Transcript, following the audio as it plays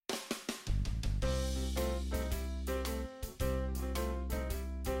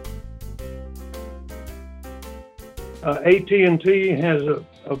AT&T has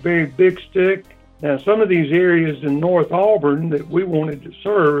a very big stick. Now, some of these areas in North Auburn that we wanted to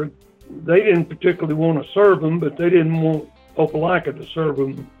serve, they didn't particularly want to serve them, but they didn't want Opelika to serve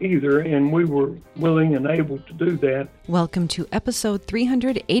them either, and we were willing and able to do that. Welcome to episode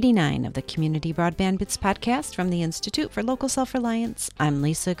 389 of the Community Broadband Bits podcast from the Institute for Local Self-Reliance. I'm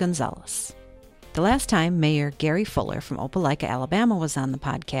Lisa Gonzalez. The last time Mayor Gary Fuller from Opelika, Alabama was on the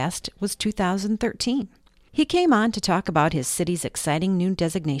podcast was 2013. He came on to talk about his city's exciting new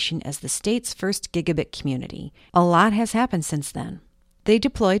designation as the state's first gigabit community. A lot has happened since then. They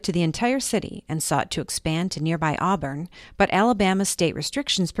deployed to the entire city and sought to expand to nearby Auburn, but Alabama's state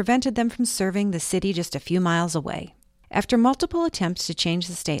restrictions prevented them from serving the city just a few miles away. After multiple attempts to change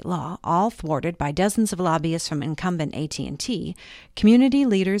the state law, all thwarted by dozens of lobbyists from incumbent AT&T, community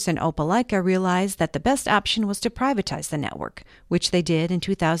leaders in Opelika realized that the best option was to privatize the network, which they did in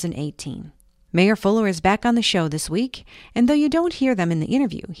 2018. Mayor Fuller is back on the show this week, and though you don't hear them in the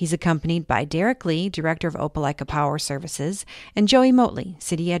interview, he's accompanied by Derek Lee, Director of Opelika Power Services, and Joey Motley,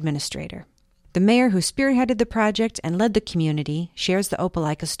 City Administrator. The mayor who spearheaded the project and led the community shares the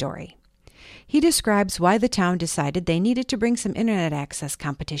Opelika story. He describes why the town decided they needed to bring some internet access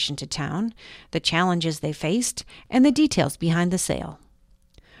competition to town, the challenges they faced, and the details behind the sale.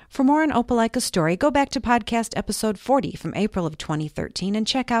 For more on Opelika's story, go back to podcast episode 40 from April of 2013 and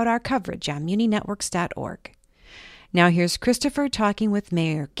check out our coverage on muninetworks.org. Now here's Christopher talking with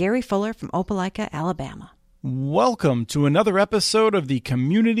Mayor Gary Fuller from Opelika, Alabama. Welcome to another episode of the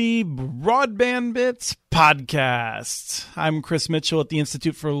Community Broadband Bits podcast. I'm Chris Mitchell at the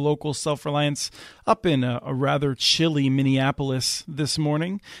Institute for Local Self-Reliance up in a rather chilly Minneapolis this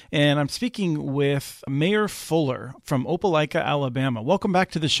morning, and I'm speaking with Mayor Fuller from Opelika, Alabama. Welcome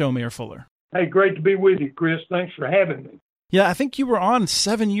back to the show, Mayor Fuller. Hey, great to be with you, Chris. Thanks for having me. Yeah, I think you were on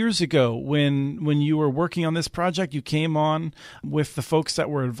 7 years ago when you were working on this project. You came on with the folks that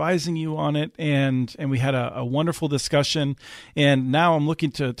were advising you on it, and we had a wonderful discussion. And now I'm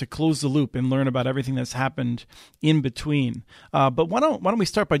looking to close the loop and learn about everything that's happened in between. But why don't we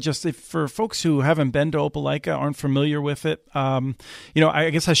start by just, if for folks who haven't been to Opelika, aren't familiar with it, I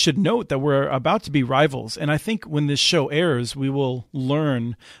guess I should note that we're about to be rivals. And I think when this show airs, we will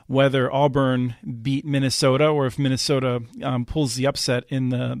learn whether Auburn beat Minnesota or if Minnesota pulls the upset in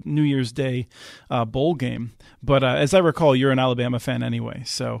the New Year's Day bowl game. But as I recall, you're an Alabama fan anyway,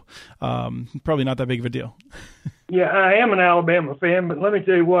 so probably not that big of a deal. Yeah, I am an Alabama fan, but let me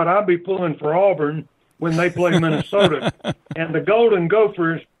tell you what, I'll be pulling for Auburn when they play Minnesota. And the Golden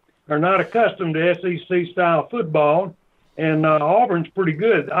Gophers are not accustomed to SEC-style football, and Auburn's pretty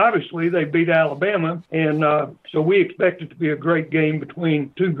good. Obviously, they beat Alabama, and so we expect it to be a great game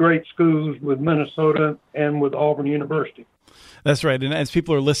between two great schools with Minnesota and with Auburn University. That's right. And as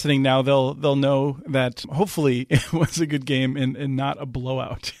people are listening now, they'll know that hopefully it was a good game and not a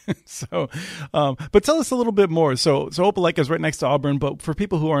blowout. But tell us a little bit more. So Opelika is right next to Auburn, but for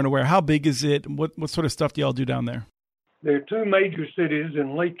people who aren't aware, how big is it? What sort of stuff do y'all do down there? There are two major cities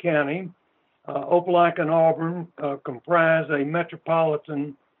in Lee County. Opelika and Auburn comprise a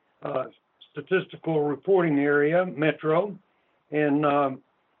metropolitan statistical reporting area, metro, and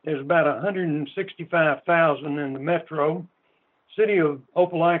there's about 165,000 in the metro. City of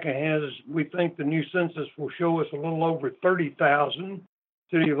Opelika has, we think the new census will show us a little over 30,000.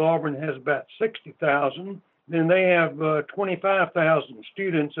 City of Auburn has about 60,000. Then they have 25,000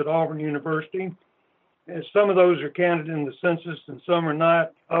 students at Auburn University. And some of those are counted in the census and some are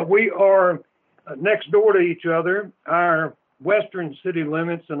not. We are next door to each other. Our western city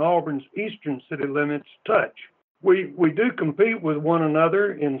limits and Auburn's eastern city limits touch. We do compete with one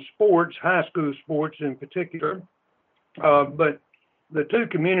another in sports, high school sports in particular. But the two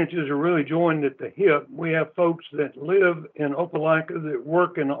communities are really joined at the hip. We have folks that live in Opelika that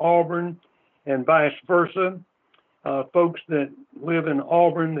work in Auburn and vice versa. Folks that live in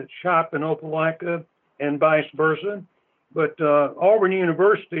Auburn that shop in Opelika and vice versa. But Auburn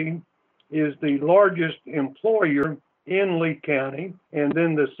University is the largest employer in Lee County. And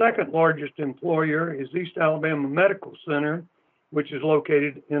then the second largest employer is East Alabama Medical Center, which is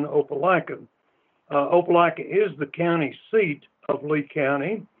located in Opelika. Opelika is the county seat of Lee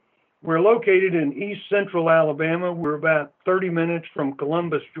County. We're located in east central Alabama. We're about 30 minutes from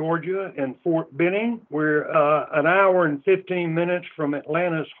Columbus, Georgia, and Fort Benning. We're an hour and 15 minutes from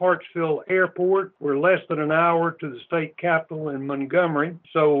Atlanta's Hartsfield Airport. We're less than an hour to the state capital in Montgomery.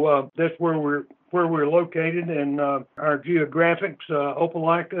 So that's where we're located, and our geographics.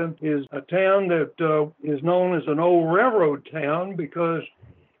 Opelika is a town that is known as an old railroad town because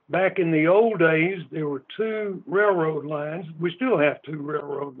back in the old days, there were two railroad lines. We still have two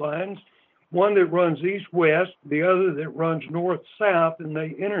railroad lines. one that runs east-west, the other that runs north-south, and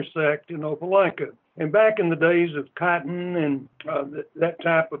they intersect in Opelika. And back in the days of cotton and that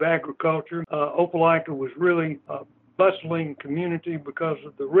type of agriculture, Opelika was really a bustling community because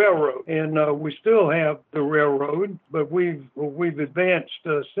of the railroad. And we still have the railroad, but we've advanced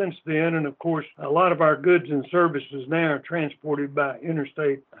since then. And of course, a lot of our goods and services now are transported by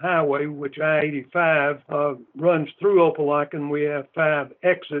interstate highway, which I-85 runs through Opelika, and we have 5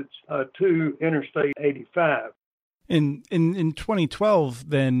 exits to Interstate 85. In 2012,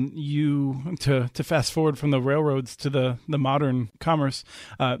 then you, to fast forward from the railroads to the modern commerce,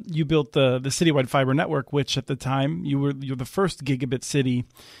 you built the citywide fiber network, which at the time you're the first gigabit city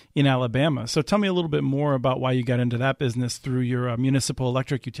in Alabama. So tell me a little bit more about why you got into that business through your municipal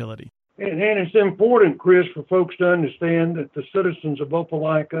electric utility. And it's important, Chris, for folks to understand that the citizens of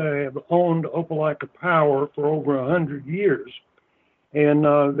Opelika have owned Opelika Power for over 100 years. And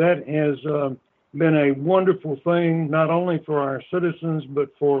that has been a wonderful thing, not only for our citizens, but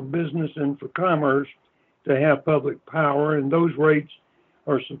for business and for commerce to have public power. And those rates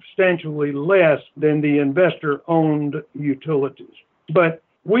are substantially less than the investor-owned utilities. But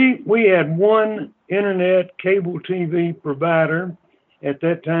we had one internet cable TV provider at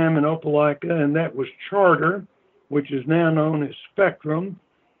that time in Opelika, and that was Charter, which is now known as Spectrum.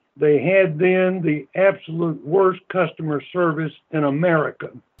 They had then the absolute worst customer service in America.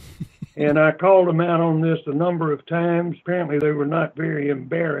 And I called them out on this a number of times. Apparently they were not very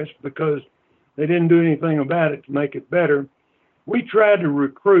embarrassed because they didn't do anything about it to make it better. We tried to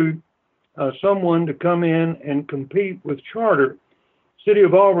recruit someone to come in and compete with Charter. City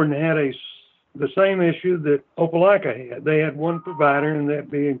of Auburn had the same issue that Opelika had. They had one provider, and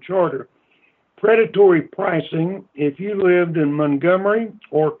that being Charter. Predatory pricing. If you lived in Montgomery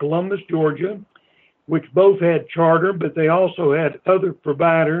or Columbus, Georgia, which both had Charter, but they also had other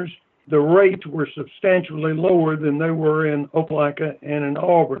providers, the rates were substantially lower than they were in Opelika and in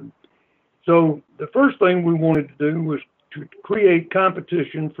Auburn. So the first thing we wanted to do was to create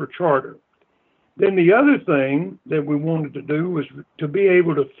competition for Charter. Then the other thing that we wanted to do was to be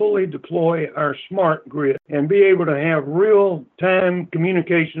able to fully deploy our smart grid and be able to have real-time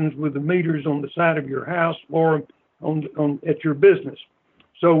communications with the meters on the side of your house or at your business.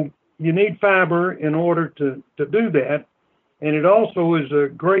 So you need fiber in order to do that. And it also is a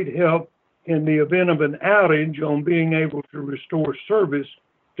great help in the event of an outage on being able to restore service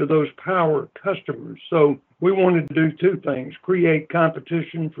to those power customers. So we wanted to do 2 things, create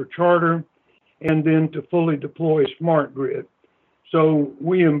competition for Charter and then to fully deploy smart grid. So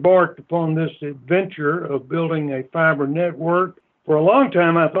we embarked upon this adventure of building a fiber network. For a long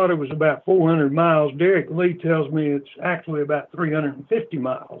time, I thought it was about 400 miles. Derek Lee tells me it's actually about 350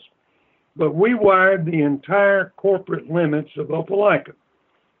 miles. But we wired the entire corporate limits of Opelika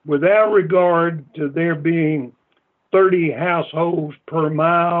without regard to there being 30 households per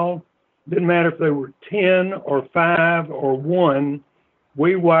mile. Didn't matter if they were 10 or 5 or 1.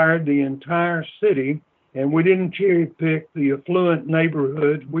 We wired the entire city, and we didn't cherry pick the affluent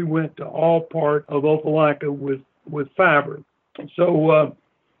neighborhoods. We went to all parts of Opelika with fiber. So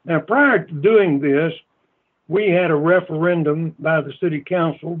now prior to doing this, we had a referendum by the city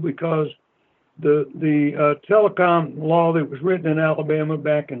council because the telecom law that was written in Alabama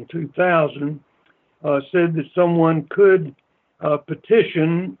back in 2000 said that someone could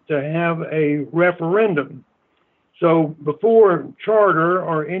petition to have a referendum. So before Charter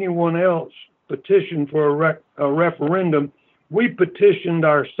or anyone else petitioned for a referendum, we petitioned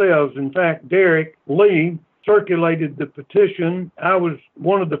ourselves. In fact, Derek Lee circulated the petition. I was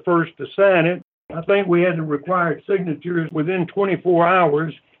one of the first to sign it. I think we had the required signatures within 24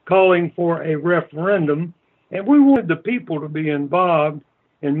 hours calling for a referendum. And we wanted the people to be involved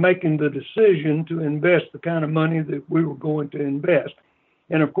in making the decision to invest the kind of money that we were going to invest.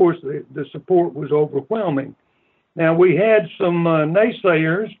 And of course, the support was overwhelming. Now, we had some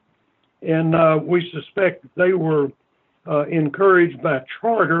naysayers, and we suspect that they were encouraged by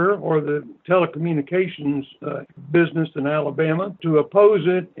Charter or the telecommunications business in Alabama to oppose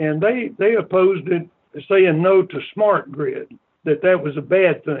it, and they opposed it saying no to smart grid, that was a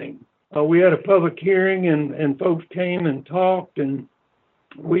bad thing. We had a public hearing, and folks came and talked, and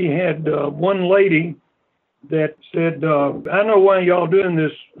we had one lady that said, I know why y'all doing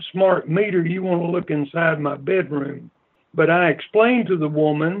this smart meter. You want to look inside my bedroom. But I explained to the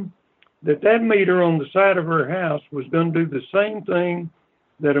woman that meter on the side of her house was going to do the same thing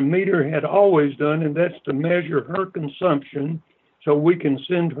that a meter had always done, and that's to measure her consumption so we can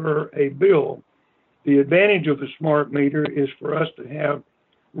send her a bill. The advantage of a smart meter is for us to have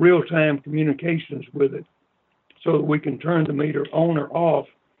real-time communications with it so that we can turn the meter on or off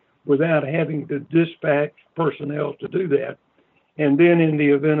without having to dispatch personnel to do that. And then in the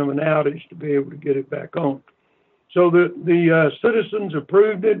event of an outage, to be able to get it back on. So the citizens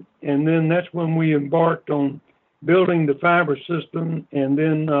approved it, and then that's when we embarked on building the fiber system. And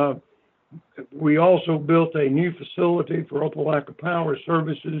then we also built a new facility for Opelika Power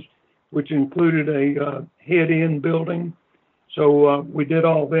Services, which included a head-end building. So we did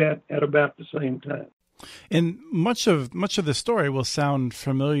all that at about the same time. And much of the story will sound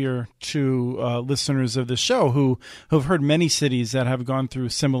familiar to listeners of the show who have heard many cities that have gone through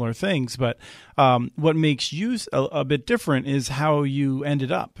similar things. But what makes you a bit different is how you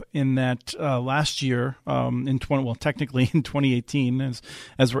ended up in that last year technically in 2018,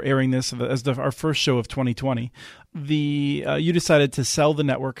 as we're airing this as our first show of 2020. You decided to sell the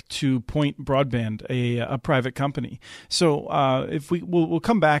network to Point Broadband, a private company. So if we'll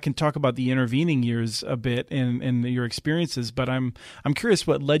come back and talk about the intervening years a bit and your experiences, but I'm curious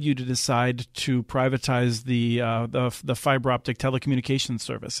what led you to decide to privatize the fiber optic telecommunications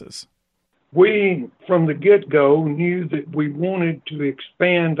services. We, from the get-go, knew that we wanted to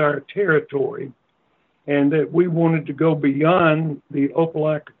expand our territory and that we wanted to go beyond the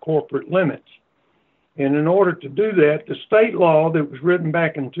Opelika corporate limits. And in order to do that, the state law that was written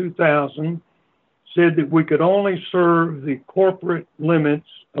back in 2000 said that we could only serve the corporate limits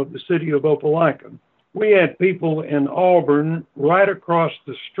of the city of Opelika. We had people in Auburn right across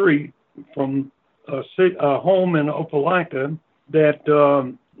the street from a home in Opelika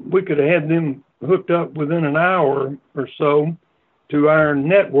that we could have had them hooked up within an hour or so to our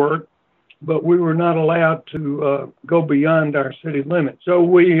network, but we were not allowed to go beyond our city limits. So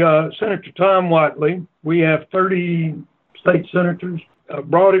Senator Tom Watley, we have 30 state senators,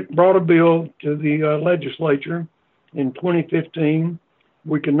 brought a bill to the legislature in 2015.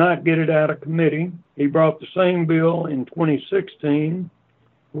 We could not get it out of committee. He brought the same bill in 2016.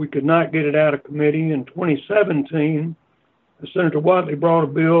 We could not get it out of committee. In 2017, Senator Watley brought a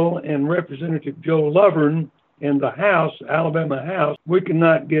bill, and Representative Joe Lovern in the House, Alabama House, we could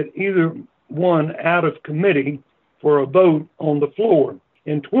not get either one out of committee for a vote on the floor.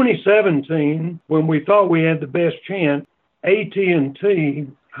 In 2017, when we thought we had the best chance, AT&T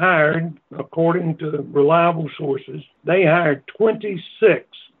hired, according to reliable sources, they hired 26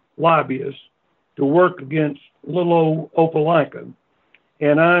 lobbyists to work against little old Opelika.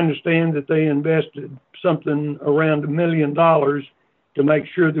 And I understand that they invested something around $1 million to make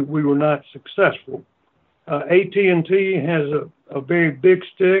sure that we were not successful. AT&T has a very big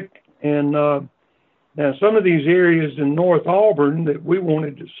stick, and now some of these areas in North Auburn that we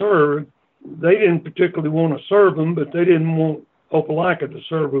wanted to serve, they didn't particularly want to serve them, but they didn't want Opelika to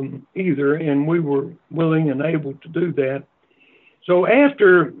serve them either, and we were willing and able to do that. So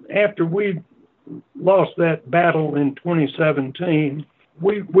after we lost that battle in 2017,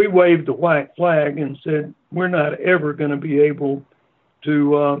 we waved the white flag and said, we're not ever going to be able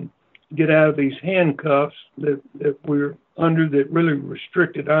to get out of these handcuffs that we're under that really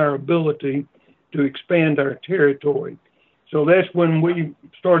restricted our ability to expand our territory. So that's when we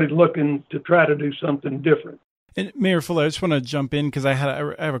started looking to try to do something different. And Mayor Fuller, I just want to jump in because I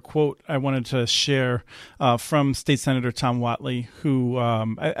have a quote I wanted to share from State Senator Tom Watley, who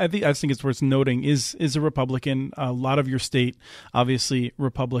I think it's worth noting is a Republican. A lot of your state, obviously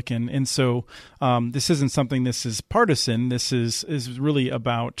Republican, and so this isn't something. This is partisan. This is really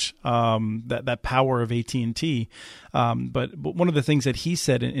about that power of AT&T. But one of the things that he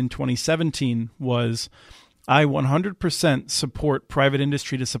said in 2017 was, I 100% support private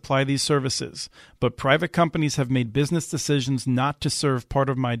industry to supply these services, but private companies have made business decisions not to serve part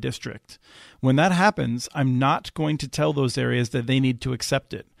of my district. When that happens, I'm not going to tell those areas that they need to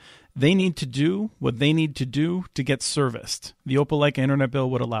accept it. They need to do what they need to do to get serviced. The Opelika Internet Bill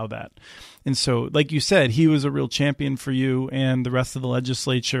would allow that. And so, like you said, he was a real champion for you, and the rest of the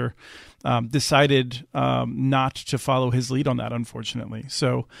legislature decided not to follow his lead on that, unfortunately.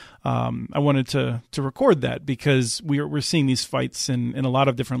 So I wanted to record that because we're seeing these fights in a lot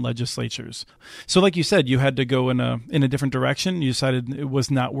of different legislatures. So like you said, you had to go in a different direction. You decided it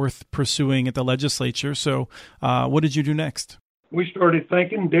was not worth pursuing at the legislature. So what did you do next? We started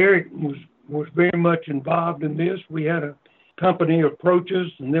thinking. Derek was very much involved in this. We had a company approach us,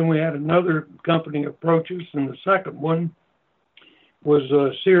 and then we had another company approach us, and the second one was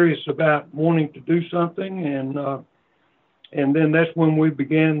serious about wanting to do something, and then that's when we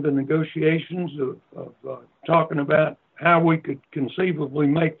began the negotiations of talking about how we could conceivably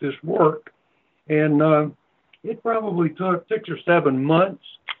make this work. And it probably took 6 or 7 months,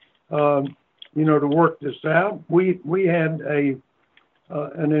 to work this out. We had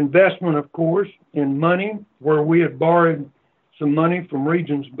an investment, of course, in money where we had borrowed some money from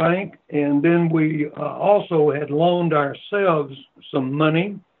Regions Bank, and then we also had loaned ourselves some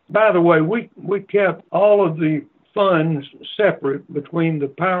money. By the way, we kept all of the funds separate between the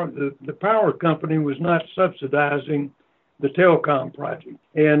power company was not subsidizing the telecom project.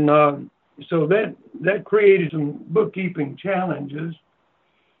 And so that created some bookkeeping challenges,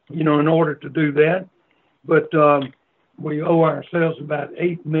 in order to do that. But we owe ourselves about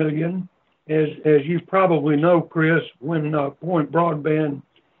 $8 million. As you probably know, Chris, when Point Broadband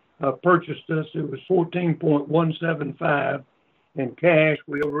purchased us, it was $14.175 in cash.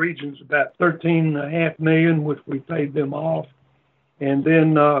 We owe Regions about $13.5 million, which we paid them off. And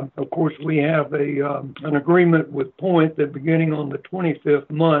then, of course, we have an agreement with Point that beginning on the 25th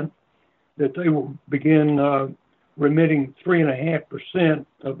month that they will begin remitting 3.5%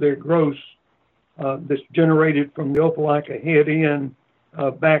 of their gross that's generated from the Opelika head end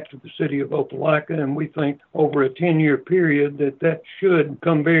back to the city of Opelika. And we think over a 10-year period that should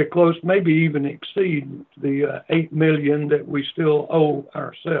come very close, maybe even exceed the $8 million that we still owe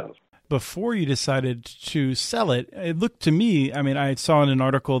ourselves. Before you decided to sell it, it looked to me, I saw in an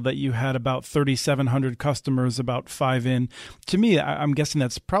article that you had about 3,700 customers, about 5 in. To me, I'm guessing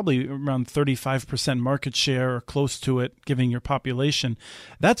that's probably around 35% market share or close to it, given your population.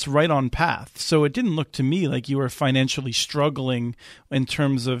 That's right on path. So it didn't look to me like you were financially struggling in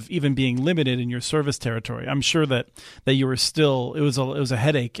terms of even being limited in your service territory. I'm sure that you were still, it was a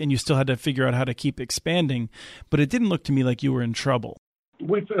headache and you still had to figure out how to keep expanding, but it didn't look to me like you were in trouble.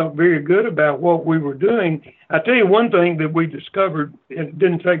 We felt very good about what we were doing. I tell you one thing that we discovered, it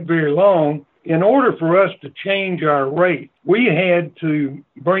didn't take very long. In order for us to change our rate, we had to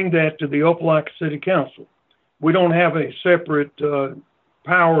bring that to the Opelika City Council. We don't have a separate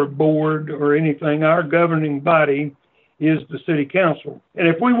power board or anything. Our governing body is the City Council. And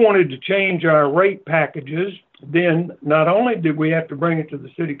if we wanted to change our rate packages, then not only did we have to bring it to the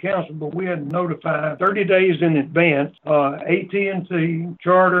City Council, but we had to notify 30 days in advance, AT&T,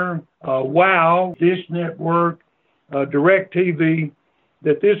 Charter, WOW, Dish Network, DirecTV,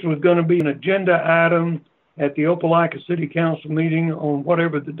 that this was going to be an agenda item at the Opelika City Council meeting on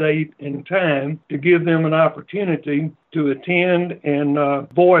whatever the date and time, to give them an opportunity to attend and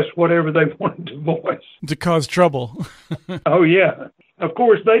voice whatever they wanted to voice. To cause trouble. Oh, yeah. Of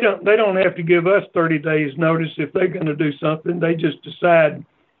course, they don't have to give us 30 days notice if they're going to do something. They just decide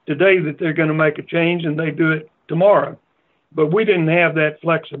today that they're going to make a change and they do it tomorrow. But we didn't have that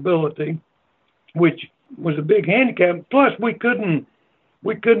flexibility, which was a big handicap. Plus, we couldn't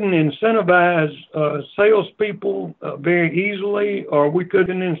incentivize salespeople very easily, or we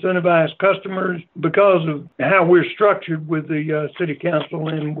couldn't incentivize customers because of how we're structured with the City Council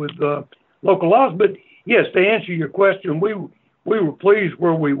and with local laws. But yes, to answer your question, we were pleased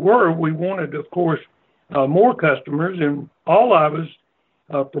where we were. We wanted, of course, more customers, and all of us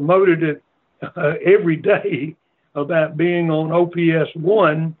promoted it every day about being on OPS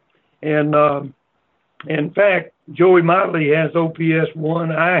 1. And in fact, Joey Motley has OPS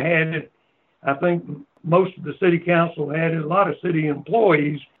 1. I had it. I think most of the City Council had it. A lot of city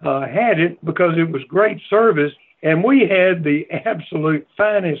employees had it because it was great service. And we had the absolute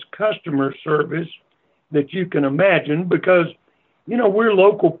finest customer service that you can imagine because, we're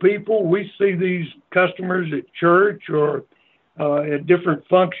local people. We see these customers at church or at different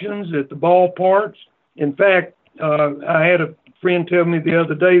functions at the ballparks. In fact, I had a friend tell me the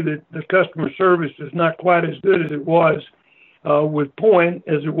other day that the customer service is not quite as good as it was with Point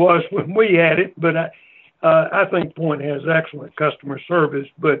as it was when we had it. But I think Point has excellent customer service.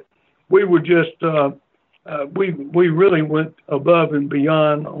 But we were just, we really went above and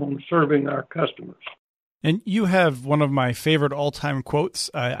beyond on serving our customers. And you have one of my favorite all-time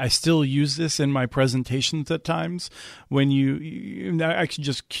quotes. I still use this in my presentations at times. When I could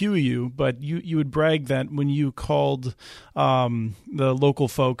just cue you, but you would brag that when you called the local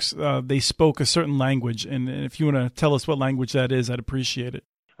folks, they spoke a certain language. And if you want to tell us what language that is, I'd appreciate it.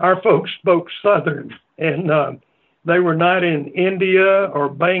 Our folks spoke Southern, and they were not in India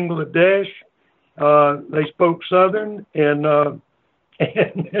or Bangladesh. They spoke Southern, and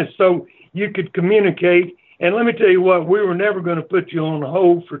so you could communicate. And let me tell you what, we were never going to put you on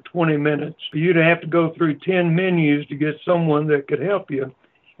hold for 20 minutes. You'd have to go through 10 menus to get someone that could help you.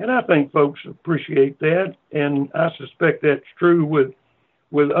 And I think folks appreciate that. And I suspect that's true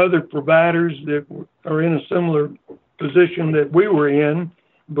with other providers that are in a similar position that we were in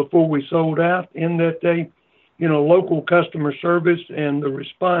before we sold out, in that they, local customer service and the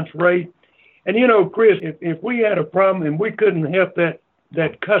response rate. And, Chris, if we had a problem and we couldn't help that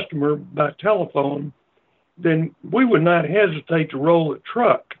customer by telephone, then we would not hesitate to roll a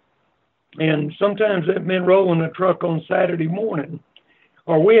truck And sometimes that meant rolling a truck on Saturday morning.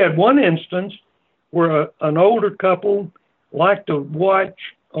 Or we had one instance where an older couple liked to watch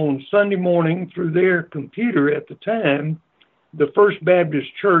on Sunday morning through their computer at the time the First Baptist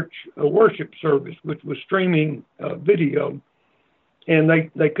Church worship service, which was streaming video. And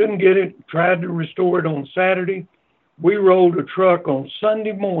they couldn't get it, tried to restore it on Saturday. We rolled a truck on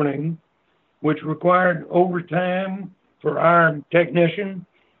Sunday morning, which required overtime for our technician.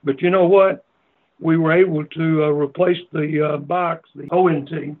 But you know what? We were able to replace the box, the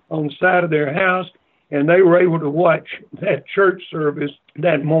ONT, on the side of their house, and they were able to watch that church service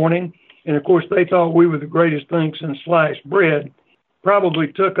that morning. And, of course, they thought we were the greatest thing since sliced bread.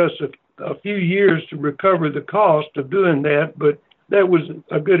 Probably took us a few years to recover the cost of doing that, but that was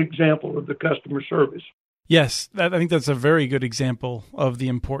a good example of the customer service. Yes, I think that's a very good example of the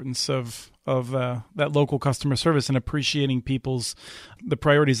importance of that local customer service and appreciating the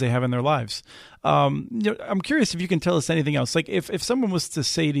priorities they have in their lives. I'm curious if you can tell us anything else. Like if someone was to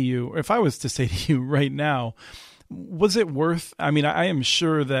say to you, or if I was to say to you right now, was it worth? I mean, I am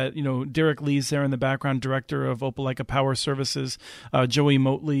sure that Derek Lee's there in the background, director of Opelika Power Services, Joey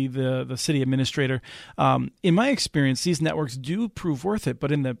Motley, the city administrator. In my experience, these networks do prove worth it,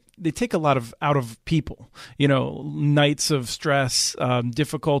 but they take a lot out of people. Nights of stress,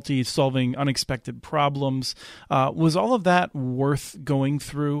 difficulty solving unexpected problems. Was all of that worth going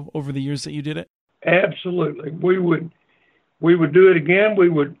through over the years that you did it? Absolutely, we would do it again. We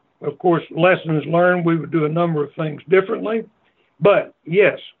would. Of course, lessons learned, we would do a number of things differently. But,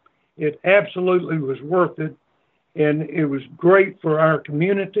 yes, it absolutely was worth it, and it was great for our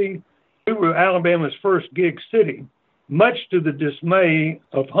community. We were Alabama's first gig city, much to the dismay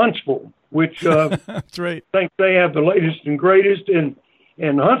of Huntsville, which that's right. I think they have the latest and greatest. And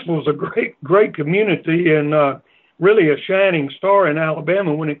Huntsville's a great community and really a shining star in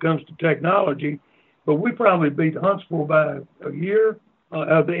Alabama when it comes to technology. But we probably beat Huntsville by a year.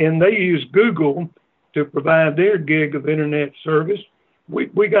 And they use Google to provide their gig of internet service.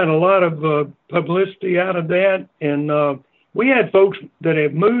 We got a lot of publicity out of that, and we had folks that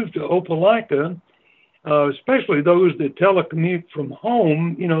have moved to Opelika, especially those that telecommute from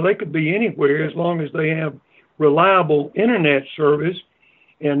home. They could be anywhere as long as they have reliable internet service,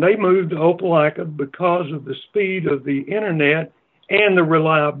 and they moved to Opelika because of the speed of the internet and the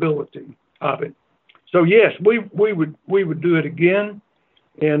reliability of it. So yes, we would do it again.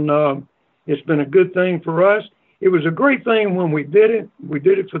 And it's been a good thing for us. It was a great thing when we did it. We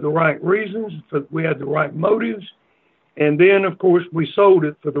did it for the right reasons. We had the right motives. And then, of course, we sold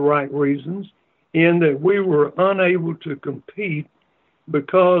it for the right reasons, in that we were unable to compete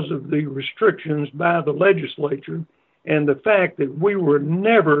because of the restrictions by the legislature and the fact that we were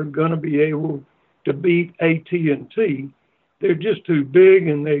never going to be able to beat AT&T. They're just too big,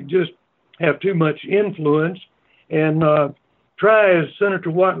 and they just have too much influence. And try as Senator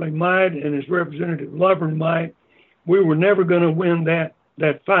Whatley might and as Representative Lovern might, we were never going to win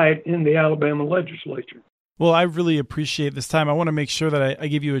that fight in the Alabama legislature. Well, I really appreciate this time. I want to make sure that I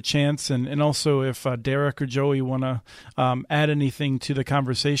give you a chance, and also if Derek or Joey want to add anything to the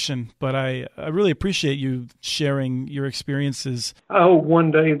conversation. But I really appreciate you sharing your experiences. I hope one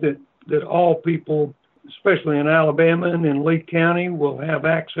day that all people, especially in Alabama and in Lee County, will have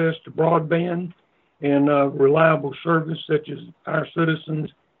access to broadband and reliable service such as our citizens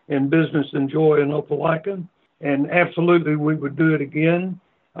and business enjoy in Opelika. And absolutely, we would do it again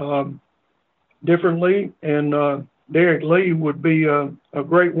differently. And Derek Lee would be a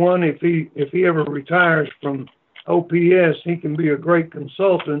great one if he ever retires from OPS. He can be a great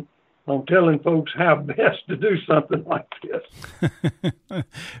consultant on telling folks how best to do something like this.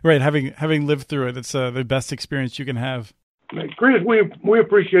 Right, having lived through it, it's the best experience you can have. Chris, we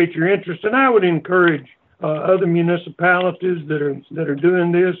appreciate your interest, and I would encourage other municipalities that are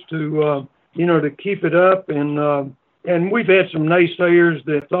doing this to keep it up. And we've had some naysayers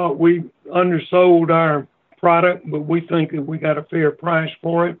that thought we undersold our product, but we think that we got a fair price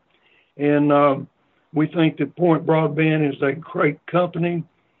for it. And we think that Point Broadband is a great company,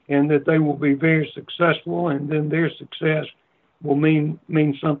 and that they will be very successful. And then their success will mean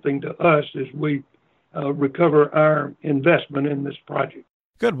something to us as we recover our investment in this project.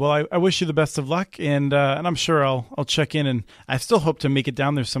 Good. Well, I wish you the best of luck, and I'm sure I'll check in, and I still hope to make it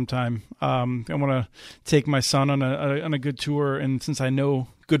down there sometime. I want to take my son on a good tour, and since I know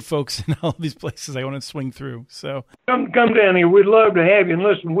good folks in all these places, I want to swing through. So come down here. We'd love to have you. And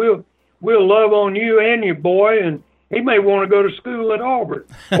listen, we'll love on you and your boy, and he may want to go to school at Auburn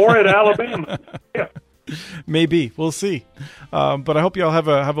or at Alabama. Yeah. Maybe. We'll see. But I hope you all have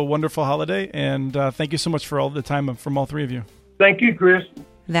a wonderful holiday, and thank you so much for all the time from all three of you. Thank you, Chris.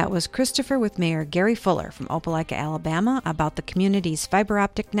 That was Christopher with Mayor Gary Fuller from Opelika, Alabama, about the community's fiber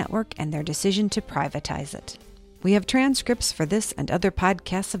optic network and their decision to privatize it. We have transcripts for this and other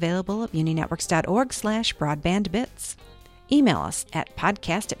podcasts available at muninetworks.org/broadbandbits. Email us at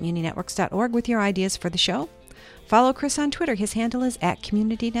podcast@muninetworks.org with your ideas for the show. Follow Chris on Twitter. His handle is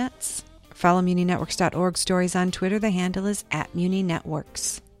 @CommunityNets. Follow muninetworks.org stories on Twitter. The handle is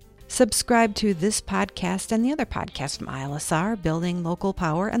 @muninetworks. Subscribe to this podcast and the other podcasts from ILSR, Building Local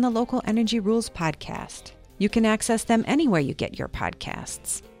Power, and the Local Energy Rules podcast. You can access them anywhere you get your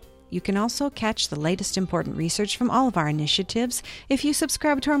podcasts. You can also catch the latest important research from all of our initiatives if you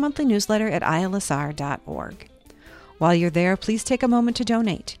subscribe to our monthly newsletter at ilsr.org. While you're there, please take a moment to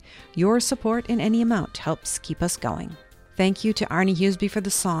donate. Your support in any amount helps keep us going. Thank you to Arnie Huseby for the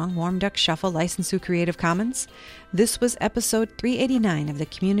song Warm Duck Shuffle, licensed through Creative Commons. This was episode 389 of the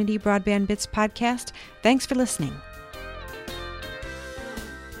Community Broadband Bits podcast. Thanks for listening.